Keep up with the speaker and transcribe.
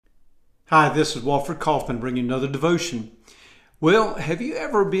Hi, this is Walford Kaufman bringing another devotion. Well, have you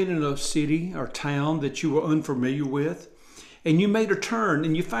ever been in a city or town that you were unfamiliar with and you made a turn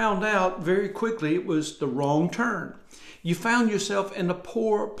and you found out very quickly it was the wrong turn? You found yourself in the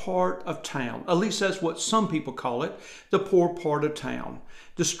poor part of town. At least that's what some people call it, the poor part of town.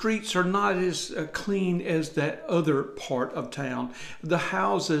 The streets are not as clean as that other part of town. The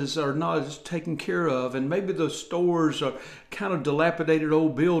houses are not as taken care of, and maybe the stores are kind of dilapidated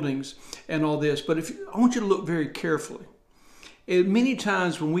old buildings and all this. But I want you to look very carefully. Many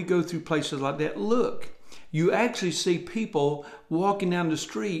times when we go through places like that, look, you actually see people walking down the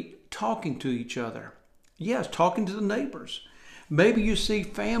street talking to each other. Yes, talking to the neighbors. Maybe you see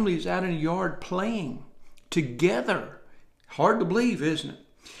families out in the yard playing together. Hard to believe, isn't it?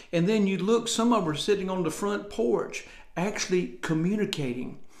 And then you look, some of them are sitting on the front porch, actually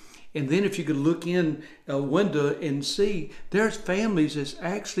communicating. And then if you could look in a window and see, there's families that's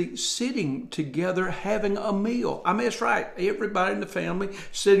actually sitting together having a meal. I mean, that's right. Everybody in the family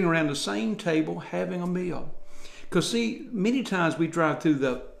sitting around the same table having a meal. Because see, many times we drive through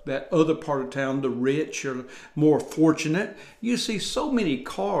that other part of town, the rich or more fortunate, you see so many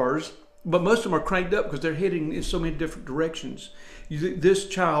cars, but most of them are cranked up because they're heading in so many different directions. This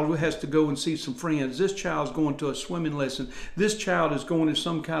child has to go and see some friends. This child's going to a swimming lesson. This child is going to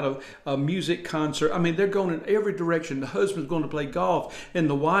some kind of a music concert. I mean, they're going in every direction. The husband's going to play golf, and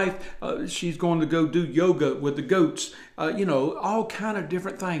the wife, she's going to go do yoga with the goats. All kind of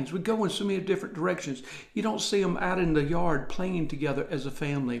different things. We go in so many different directions. You don't see them out in the yard playing together as a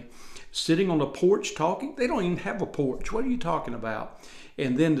family. Sitting on the porch talking. They don't even have a porch. What are you talking about?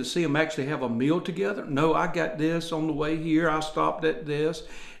 And then to see them actually have a meal together. No, I got this on the way here. I stopped at this.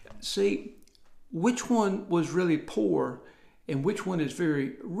 See, which one was really poor and which one is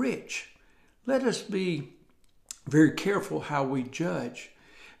very rich? Let us be very careful how we judge,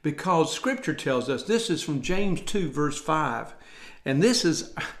 because Scripture tells us, this is from James 2, verse 5. And this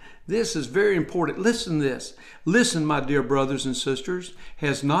is very important. Listen to this. Listen, my dear brothers and sisters,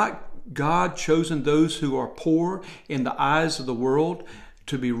 has not God chosen those who are poor in the eyes of the world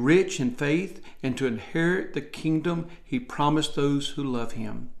to be rich in faith and to inherit the kingdom He promised those who love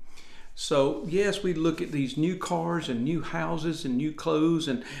Him? So yes, we look at these new cars and new houses and new clothes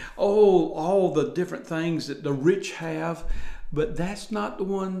and all the different things that the rich have, but that's not the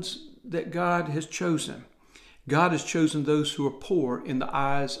ones that God has chosen. God has chosen those who are poor in the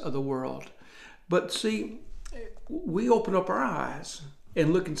eyes of the world. But see, we open up our eyes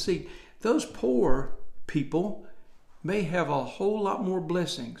and look and see those poor people may have a whole lot more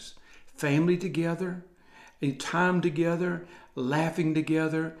blessings. Family together, time together, laughing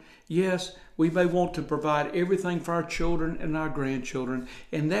together. Yes, we may want to provide everything for our children and our grandchildren,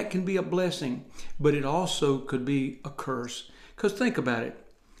 and that can be a blessing, but it also could be a curse. Because think about it.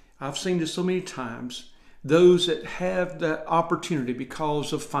 I've seen this so many times. Those that have the opportunity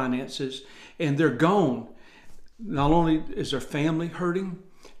because of finances and they're gone, not only is their family hurting,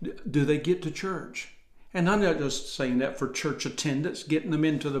 do they get to church? And I'm not just saying that for church attendance, getting them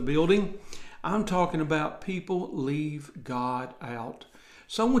into the building. I'm talking about people leave God out.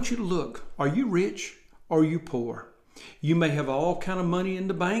 So I want you to look. Are you rich or are you poor? You may have all kind of money in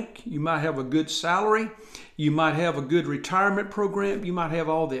the bank. You might have a good salary. You might have a good retirement program. You might have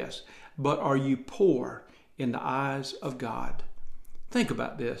all this. But are you poor in the eyes of God? Think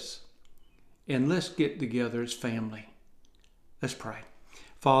about this. And let's get together as family. Let's pray.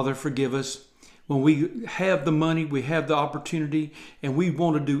 Father, forgive us. When we have the money, we have the opportunity, and we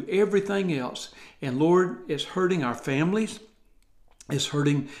want to do everything else. And Lord, it's hurting our families. It's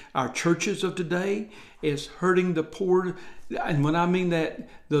hurting our churches of today. It's hurting the poor. And when I mean that,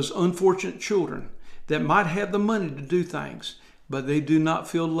 those unfortunate children that might have the money to do things, but they do not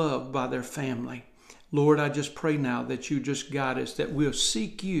feel loved by their family. Lord, I just pray now that you just guide us, that we'll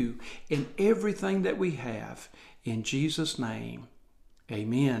seek you in everything that we have. In Jesus' name,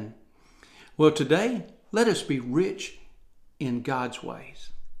 amen. Well, today, let us be rich in God's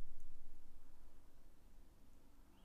ways.